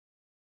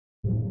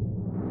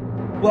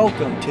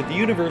Welcome to the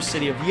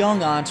University of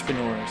Young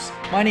Entrepreneurs.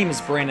 My name is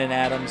Brandon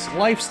Adams,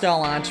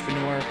 lifestyle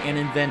entrepreneur and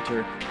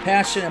inventor,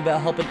 passionate about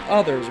helping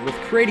others with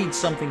creating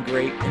something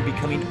great and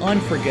becoming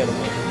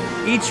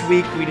unforgettable. Each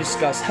week we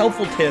discuss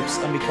helpful tips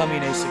on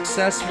becoming a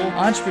successful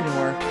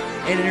entrepreneur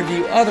and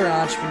interview other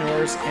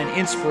entrepreneurs and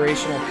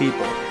inspirational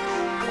people.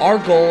 Our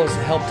goal is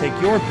to help take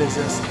your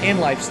business and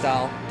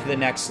lifestyle to the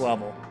next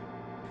level.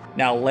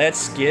 Now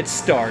let's get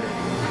started.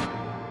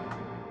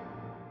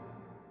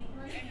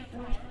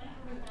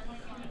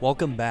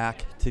 Welcome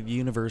back to the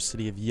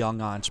University of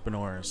Young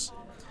Entrepreneurs.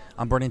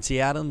 I'm Brandon T.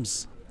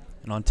 Adams,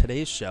 and on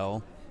today's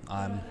show,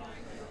 I'm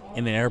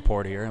in an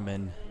airport here. I'm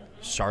in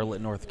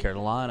Charlotte, North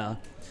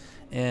Carolina,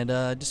 and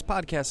just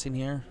podcasting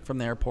here from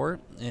the airport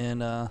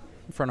and in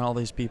front of all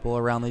these people,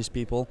 around these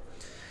people.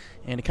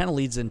 And it kind of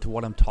leads into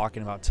what I'm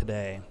talking about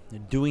today,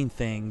 doing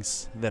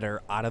things that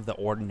are out of the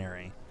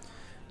ordinary,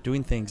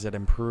 doing things that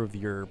improve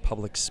your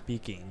public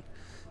speaking.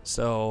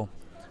 So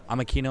I'm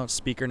a keynote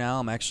speaker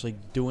now. I'm actually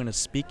doing a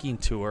speaking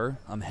tour.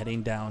 I'm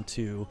heading down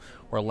to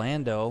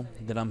Orlando,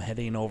 then I'm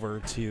heading over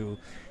to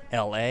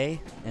LA,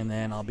 and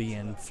then I'll be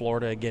in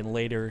Florida again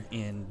later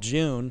in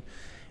June,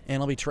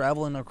 and I'll be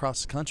traveling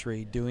across the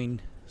country doing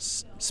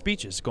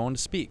speeches, going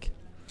to speak.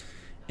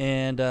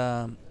 And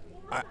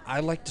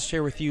I'd like to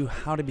share with you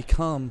how to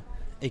become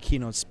a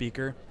keynote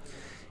speaker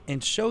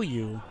and show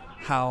you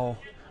how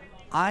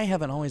I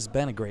haven't always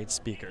been a great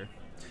speaker.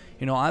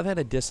 You know, I've had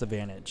a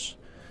disadvantage.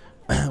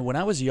 When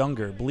I was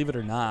younger, believe it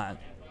or not,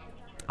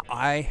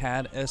 I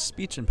had a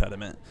speech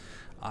impediment.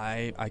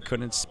 I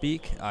couldn't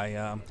speak.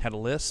 I had a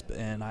lisp,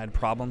 and I had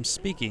problems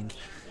speaking.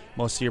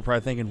 Most of you are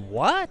probably thinking,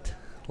 what?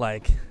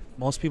 Like,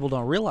 most people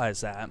don't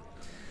realize that.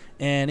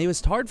 And it was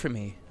hard for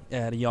me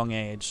at a young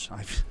age.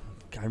 I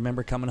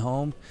remember coming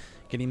home,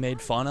 getting made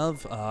fun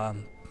of,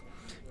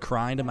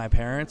 crying to my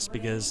parents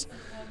because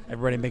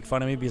everybody made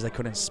fun of me because I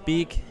couldn't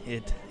speak.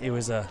 It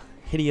was a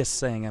hideous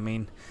thing. I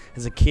mean,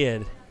 as a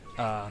kid,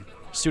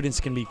 students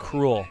can be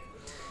cruel,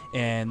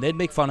 and they'd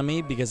make fun of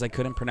me because I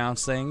couldn't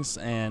pronounce things,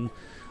 and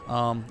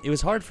it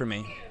was hard for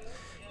me.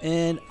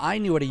 And I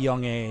knew at a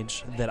young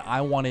age that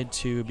I wanted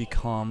to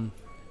become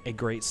a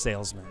great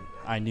salesman.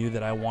 I knew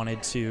that I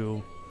wanted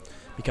to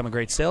become a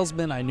great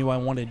salesman. I knew I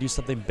wanted to do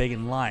something big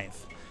in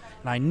life.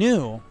 And I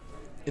knew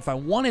if I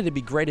wanted to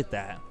be great at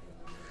that,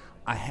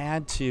 I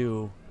had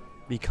to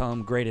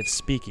become great at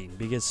speaking,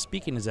 because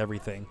speaking is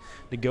everything.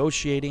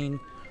 Negotiating,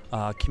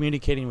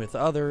 communicating with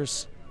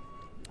others.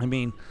 I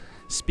mean,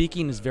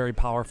 speaking is very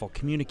powerful.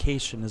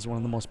 Communication is one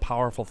of the most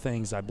powerful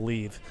things, I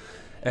believe,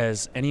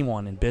 as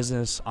anyone in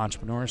business,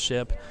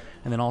 entrepreneurship,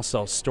 and then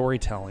also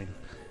storytelling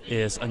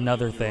is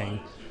another thing.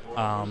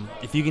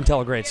 If you can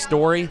tell a great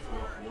story,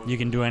 you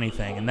can do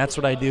anything. And that's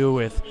what I do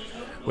with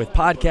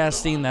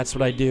podcasting. That's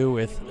what I do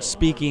with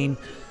speaking,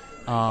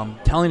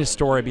 telling a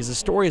story, because a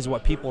story is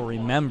what people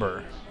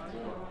remember.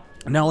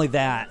 And not only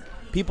that,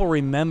 people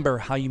remember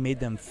how you made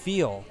them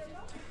feel.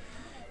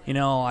 You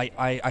know,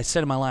 I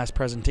said in my last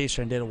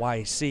presentation I did at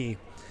YAC,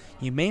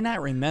 you may not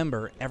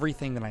remember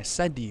everything that I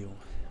said to you,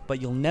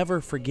 but you'll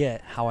never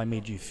forget how I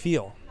made you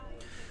feel.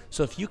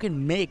 So if you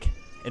can make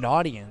an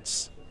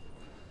audience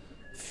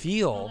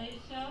feel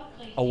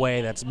a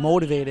way that's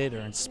motivated or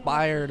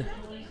inspired,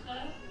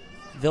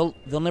 they'll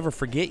never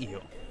forget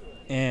you.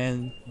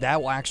 And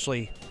that will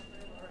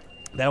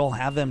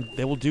have them,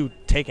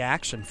 take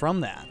action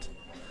from that.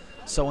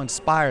 So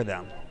inspire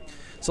them.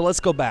 So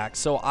let's go back.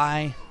 So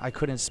I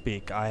couldn't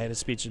speak. I had a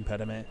speech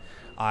impediment.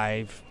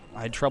 I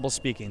had trouble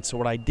speaking. So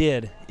what I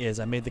did is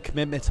I made the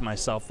commitment to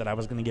myself that I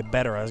was going to get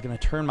better. I was going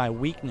to turn my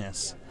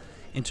weakness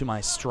into my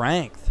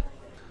strength.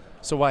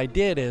 So what I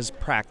did is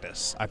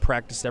practice. I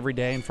practiced every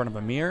day in front of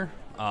a mirror.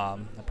 I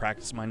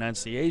practiced my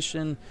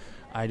enunciation.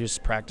 I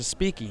just practiced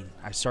speaking.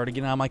 I started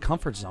getting out of my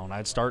comfort zone.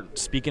 I'd start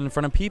speaking in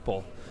front of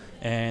people,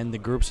 and the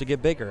groups would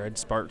get bigger. I'd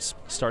start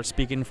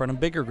speaking in front of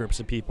bigger groups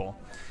of people,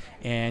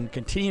 and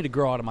continue to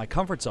grow out of my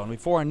comfort zone.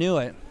 Before I knew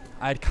it,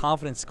 I had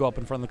confidence to go up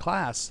in front of the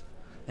class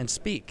and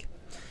speak.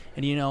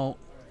 And you know,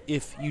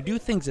 if you do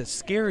things that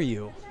scare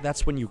you,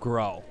 that's when you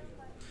grow.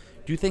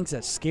 Do things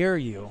that scare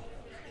you,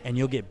 and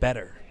you'll get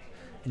better.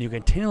 And you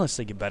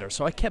continuously get better.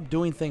 So I kept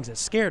doing things that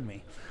scared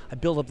me. I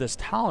built up this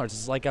tolerance.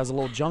 It's like I was a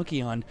little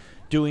junkie on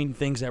doing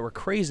things that were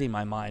crazy in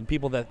my mind,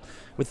 people that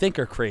would think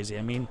are crazy.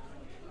 I mean,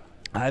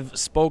 I've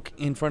spoke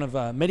in front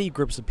of many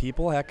groups of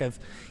people. Heck, I've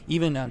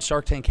even on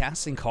Shark Tank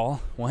casting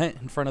call went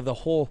in front of the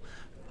whole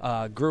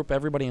group,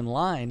 everybody in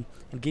line,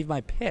 and gave my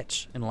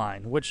pitch in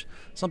line, which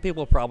some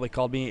people probably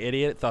called me an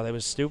idiot, thought I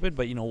was stupid.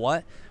 But you know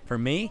what? For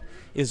me,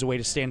 it was a way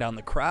to stand out in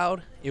the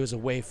crowd. It was a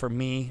way for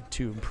me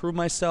to improve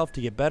myself,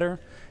 to get better.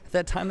 At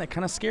that time, that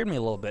kind of scared me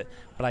a little bit,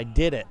 but I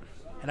did it.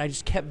 And I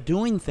just kept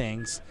doing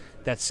things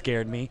that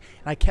scared me,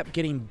 and I kept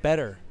getting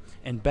better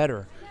and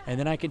better. And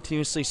then I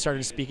continuously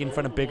started speaking in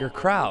front of bigger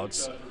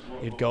crowds.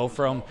 It'd go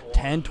from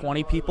 10,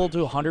 20 people to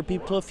 100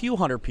 people to a few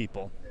hundred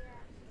people.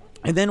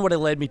 And then what it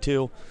led me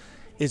to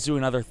is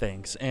doing other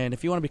things. And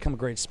if you want to become a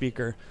great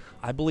speaker,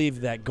 I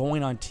believe that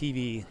going on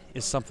TV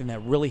is something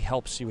that really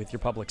helps you with your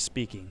public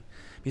speaking,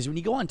 Because when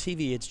you go on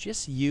TV, it's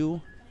just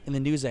you and the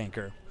news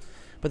anchor.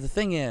 But the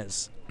thing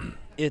is,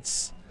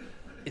 it's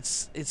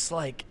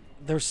like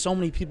there's so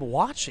many people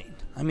watching.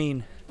 I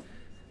mean,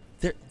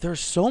 there's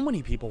so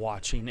many people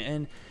watching,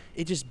 and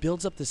it just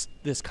builds up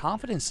this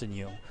confidence in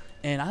you.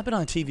 And I've been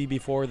on TV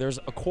before. There's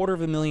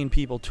 250,000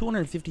 people,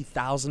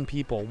 250,000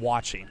 people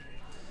watching.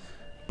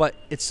 But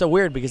it's so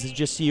weird because it's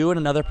just you and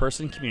another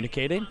person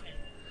communicating,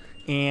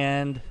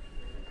 and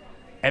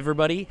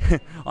everybody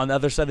on the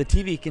other side of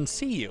the TV can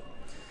see you.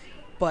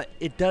 But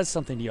it does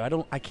something to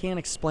you. I can't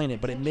explain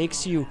it, but it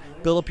makes you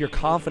build up your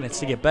confidence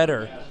to get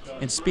better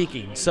in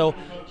speaking. So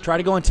try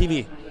to go on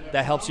TV.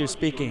 That helps you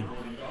speaking.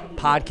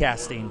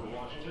 Podcasting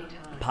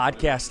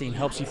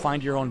helps you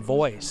find your own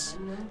voice.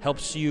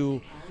 Helps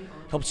you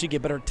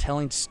get better at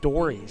telling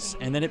stories,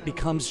 and then it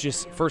becomes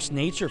just first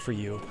nature for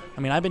you. I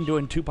mean, I've been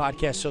doing 2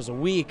 podcast shows a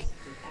week,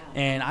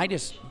 and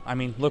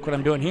look what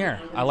I'm doing here.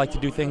 I like to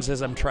do things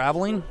as I'm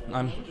traveling.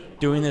 I'm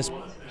doing this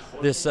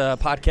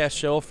podcast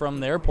show from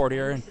the airport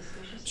here in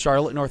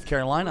Charlotte, North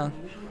Carolina.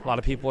 A lot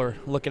of people are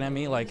looking at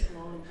me like,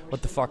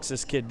 what the fuck's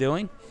this kid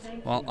doing?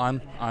 Well,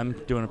 I'm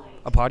doing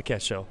a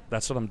podcast show.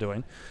 That's what I'm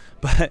doing.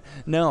 But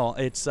no,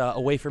 it's a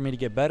way for me to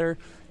get better,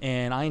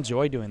 and I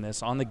enjoy doing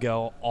this on the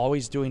go,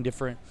 always doing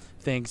different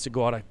things to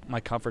go out of my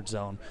comfort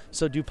zone.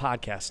 So do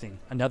podcasting,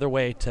 another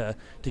way to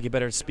get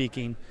better at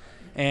speaking.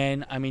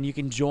 And I mean, you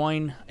can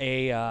join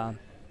any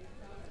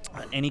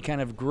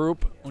kind of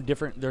group.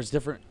 There's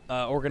different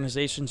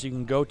organizations you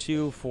can go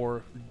to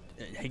for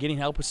getting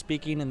help with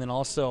speaking, and then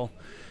also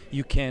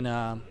you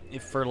can,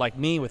 if for like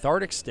me with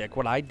Arctic Stick,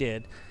 what I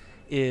did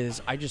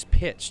is I just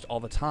pitched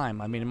all the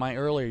time. I mean, in my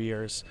earlier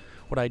years,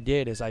 what I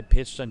did is I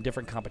pitched on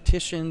different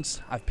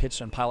competitions. I've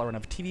pitched on pilot run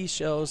of TV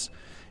shows.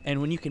 And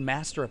when you can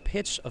master a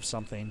pitch of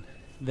something,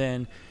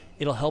 then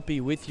it'll help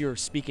you with your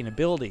speaking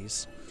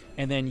abilities,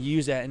 and then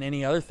use that in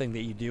any other thing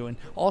that you do. And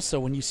also,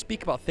 when you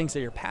speak about things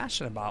that you're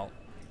passionate about,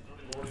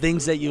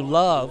 things that you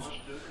love,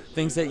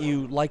 things that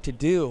you like to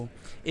do,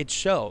 it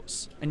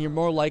shows, and you're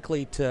more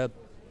likely to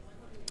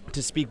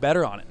speak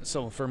better on it.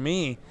 So for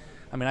me,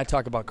 I mean, I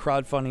talk about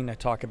crowdfunding, I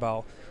talk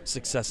about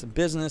success in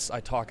business, I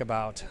talk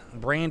about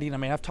branding. I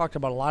mean, I've talked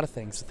about a lot of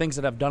things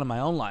that I've done in my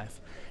own life,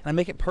 and I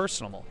make it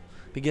personal,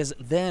 because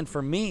then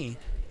for me,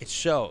 it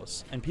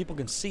shows, and people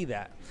can see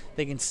that.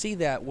 They can see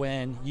that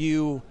when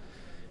you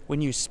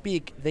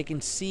speak, they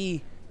can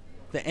see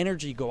the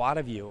energy go out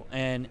of you,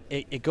 and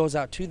it goes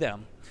out to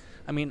them.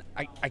 I mean,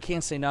 I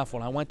can't say enough.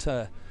 When I went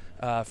to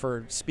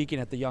for speaking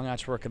at the Young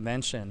Entrepreneur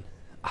Convention,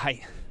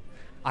 I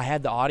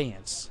had the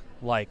audience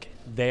like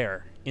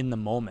there in the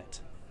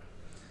moment.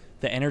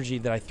 The energy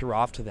that I threw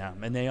off to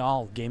them, and they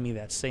all gave me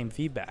that same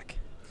feedback.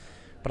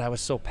 But I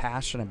was so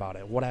passionate about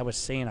it. What I was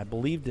saying, I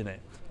believed in it.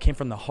 It came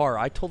from the heart.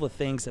 I told the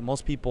things that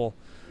most people,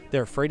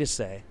 they're afraid to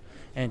say.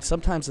 And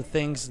sometimes the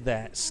things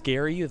that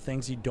scare you, the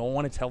things you don't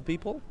want to tell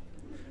people,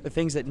 the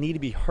things that need to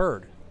be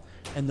heard.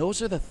 And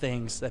those are the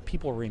things that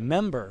people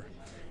remember,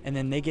 and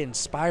then they get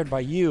inspired by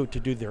you to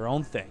do their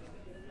own thing.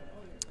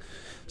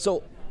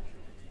 So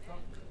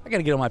I got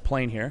to get on my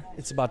plane here.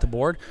 It's about to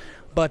board.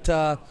 But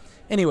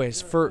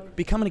anyways, for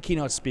becoming a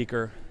keynote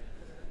speaker,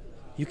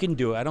 you can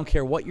do it. I don't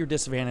care what your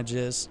disadvantage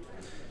is.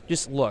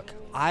 Just look,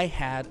 I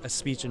had a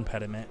speech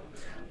impediment.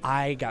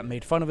 I got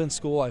made fun of in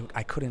school.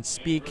 I couldn't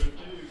speak.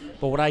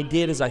 But what I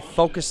did is I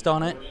focused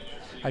on it.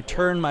 I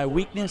turned my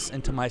weakness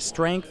into my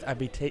strength. I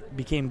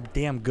became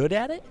damn good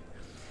at it.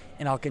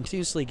 And I'll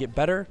continuously get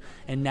better.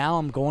 And now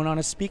I'm going on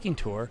a speaking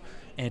tour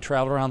and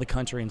travel around the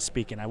country and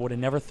speaking. I would have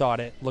never thought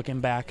it, looking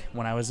back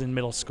when I was in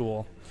middle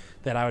school,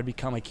 that I would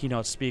become a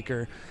keynote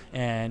speaker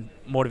and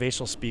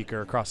motivational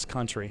speaker across the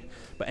country.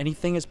 But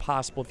anything is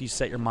possible if you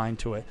set your mind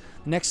to it.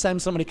 Next time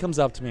somebody comes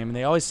up to me, and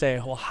they always say,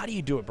 well, how do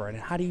you do it,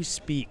 Brandon? How do you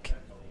speak?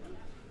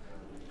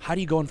 How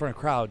do you go in front of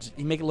crowds?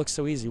 You make it look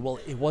so easy. Well,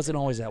 it wasn't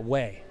always that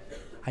way.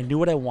 I knew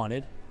what I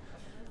wanted.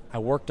 I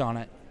worked on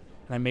it,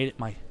 and I made it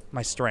my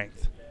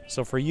strength.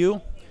 So for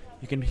you,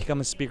 you can become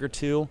a speaker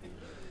too.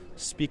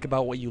 Speak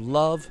about what you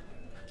love,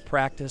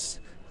 practice,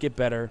 get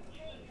better,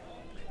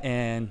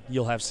 and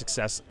you'll have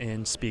success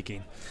in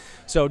speaking.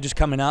 So just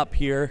coming up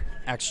here,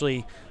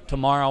 actually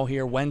tomorrow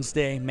here,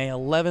 Wednesday, May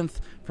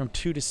 11th, from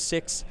 2 to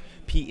 6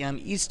 p.m.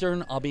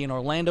 Eastern, I'll be in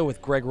Orlando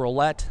with Greg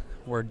Roulette.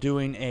 We're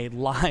doing a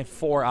live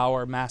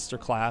 4-hour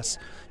masterclass.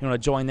 You want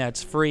to join that?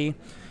 It's free. You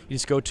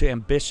just go to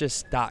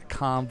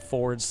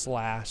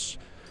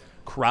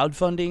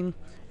ambitious.com/crowdfunding.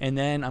 And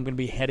then I'm going to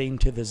be heading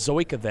to the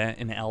Zoic event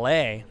in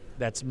LA.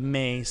 That's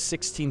May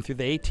 16th through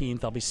the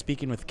 18th. I'll be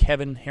speaking with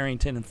Kevin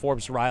Harrington and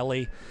Forbes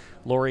Riley,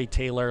 Lori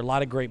Taylor, a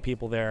lot of great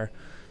people there.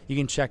 You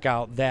can check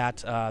out that,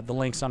 the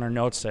links on our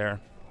notes there.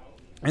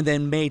 And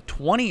then May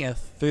 20th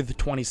through the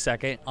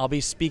 22nd, I'll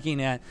be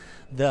speaking at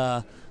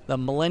the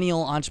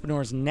Millennial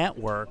Entrepreneurs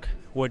Network,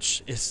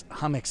 which is,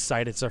 I'm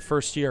excited. It's our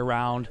first year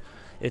around.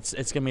 It's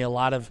going to be a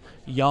lot of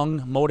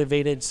young,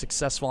 motivated,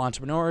 successful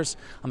entrepreneurs.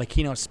 I'm a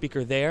keynote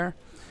speaker there.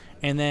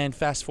 And then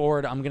fast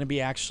forward, I'm going to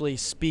be actually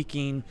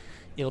speaking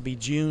It'll be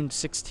June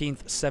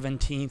 16th,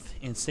 17th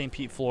in St.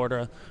 Pete,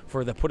 Florida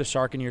for the Put a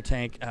Shark in Your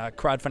Tank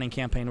crowdfunding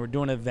campaign. We're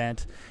doing an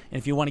event, and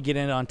if you want to get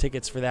in on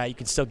tickets for that, you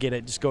can still get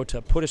it. Just go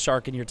to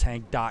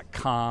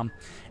putasharkinyourtank.com,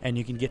 and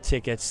you can get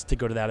tickets to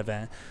go to that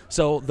event.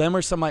 So them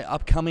are some of my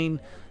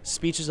upcoming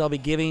speeches I'll be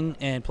giving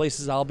and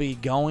places I'll be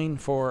going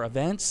for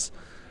events.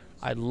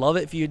 I'd love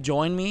it if you'd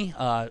join me.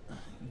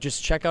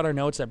 Just check out our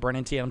notes at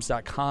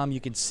BrennanTAdams.com. You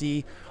can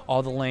see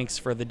all the links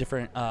for the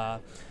different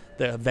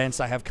the events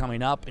I have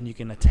coming up, and you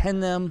can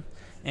attend them.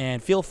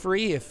 And feel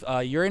free if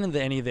you're in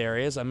any of the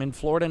areas. I'm in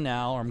Florida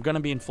now, or I'm going to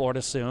be in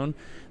Florida soon.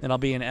 Then I'll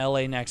be in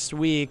LA next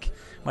week.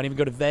 Might even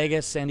go to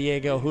Vegas, San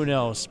Diego, who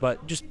knows.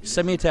 But just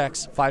send me a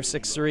text,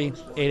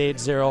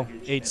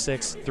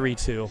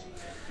 563-880-8632.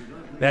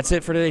 That's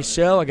it for today's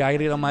show. I got to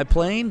get on my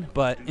plane.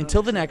 But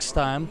until the next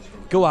time,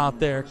 go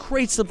out there,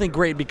 create something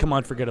great, and become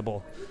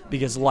unforgettable,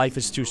 because life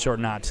is too short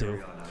not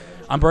to.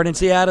 I'm Brennan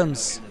T.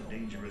 Adams.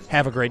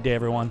 Have a great day,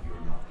 everyone.